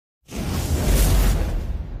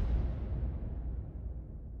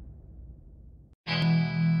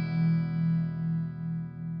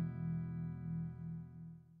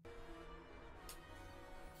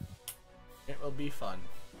It will be fun.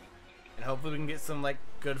 And hopefully we can get some, like,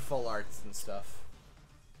 good full arts and stuff.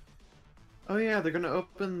 Oh yeah, they're gonna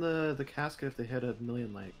open the casket if they hit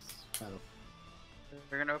 1,000,000 likes.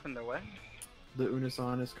 They're gonna open the what? The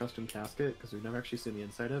Unison's custom casket, because we've never actually seen the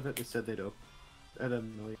inside of it. They said they'd open at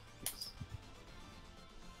 1,000,000 likes.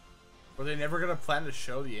 Were they never gonna plan to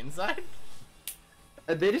show the inside?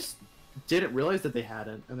 They just didn't realize that they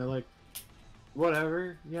hadn't, and they're like,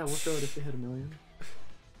 whatever, yeah, we'll show it if they hit 1,000,000.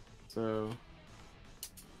 So...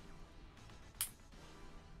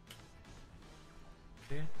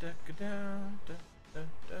 I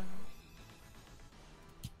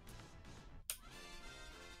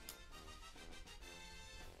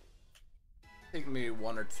think maybe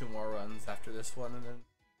 1 or 2 more runs after this one, and then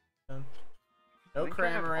done. No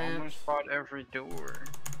Cram Ranch. Almost fought every door.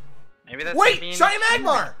 Maybe that's Wait! Shiny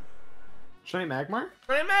Magmar! Shiny Magmar?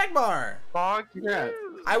 Shiny Magmar! Fuck Yeah.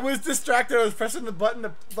 you. I was distracted. I was pressing the button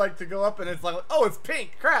to go up, and it's like, oh, it's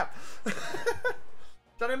pink. Crap.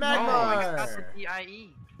 Shiny Magmar. Oh, I guess that's the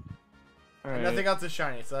EIE. Alright. Nothing else is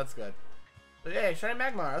shiny, so that's good. But hey, Shiny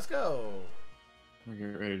Magmar, let's go. We're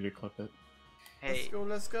getting ready to clip it. Hey.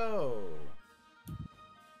 Let's go.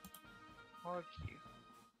 Fuck you.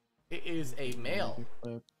 It is a male.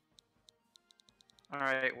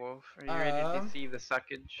 Alright, Wolf. Are you ready to see the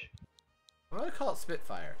suckage? I'm gonna call it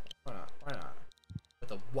Spitfire. Why not? Why not?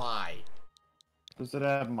 With a Y. Does it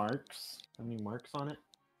have marks? Any marks on it?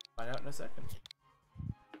 Find out in a second.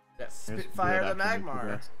 Got There's Spitfire good the after we Magmar.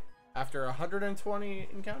 progress. After 120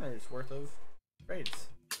 encounters worth of raids.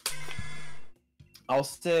 I'll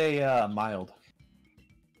say mild.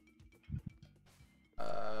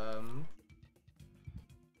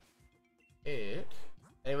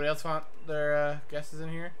 Anybody else want their guesses in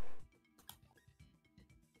here?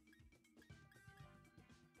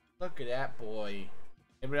 Look at that boy.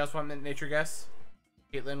 Anybody else want a nature guess?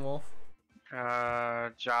 Caitlin, Wolf?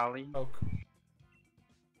 Jolly. Poke.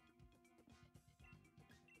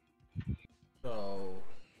 So,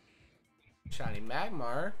 Shiny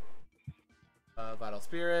Magmar. Vital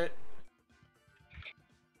Spirit.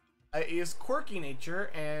 Is quirky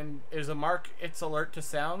nature and is a mark its alert to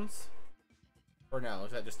sounds? Or no,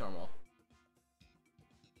 is that just normal?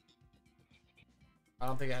 I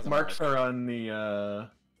don't think it has a Marks mark. are on the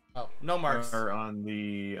Oh, no marks. are on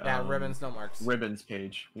the Yeah, ribbons, no marks. ribbons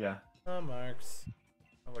page. Yeah. No marks.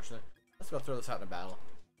 Unfortunately. Let's go throw this out in a battle.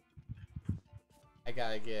 I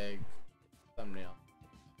gotta get a thumbnail.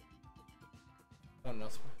 Thumbnail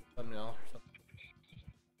or something.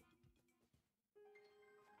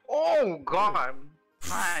 Oh god!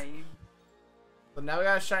 Hi. So now we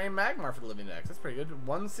got a Shiny Magmar for the Living Dex. That's pretty good.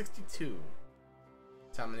 162.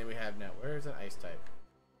 That's how many we have now. Where's an Ice type?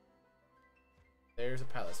 There's a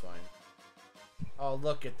Piloswine. Oh,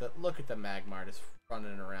 look at the Magmar just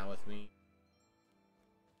running around with me.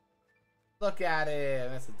 Look at it.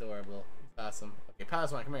 That's adorable. That's awesome. Okay,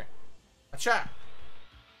 Piloswine, come here. Acha!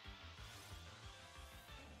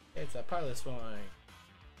 It's a Piloswine.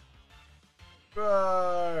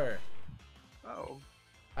 Roar! Oh.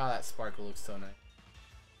 Oh, that sparkle looks so nice.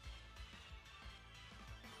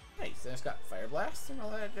 Nice, and it's got Fire Blast and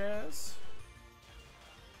all that jazz.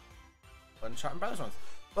 One shot and Piloswines.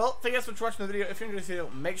 Well, thank you guys for watching the video. If you enjoyed this video,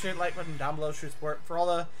 make sure to hit the like button down below to show support for all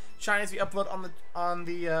the shinies we upload on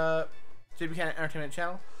the JBuchanan Entertainment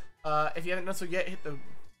channel. If you haven't done so yet, hit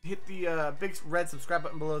the big red subscribe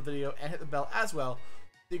button below the video and hit the bell as well,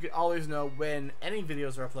 so you can always know when any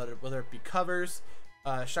videos are uploaded, whether it be covers,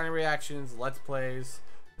 shiny reactions, let's plays,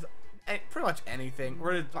 pretty much anything.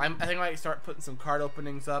 I think I might start putting some card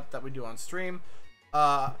openings up that we do on stream.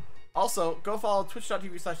 Also, go follow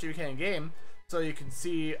twitch.tv/JBuchananGame so you can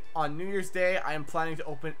see on New Year's Day I am planning to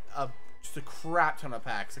open just a crap ton of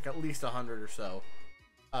packs, like at least 100 or so,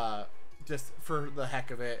 just for the heck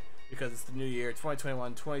of it, because it's the new year.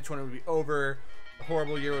 2021, 2020 would be over, a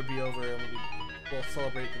horrible year would be over, and we'll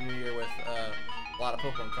celebrate the new year with a lot of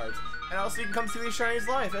Pokemon cards. And also you can come see these shinies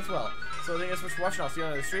live as well. So thank you guys so much for watching. I'll see you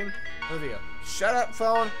on the stream, on the video. Shut up,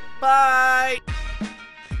 phone. Bye!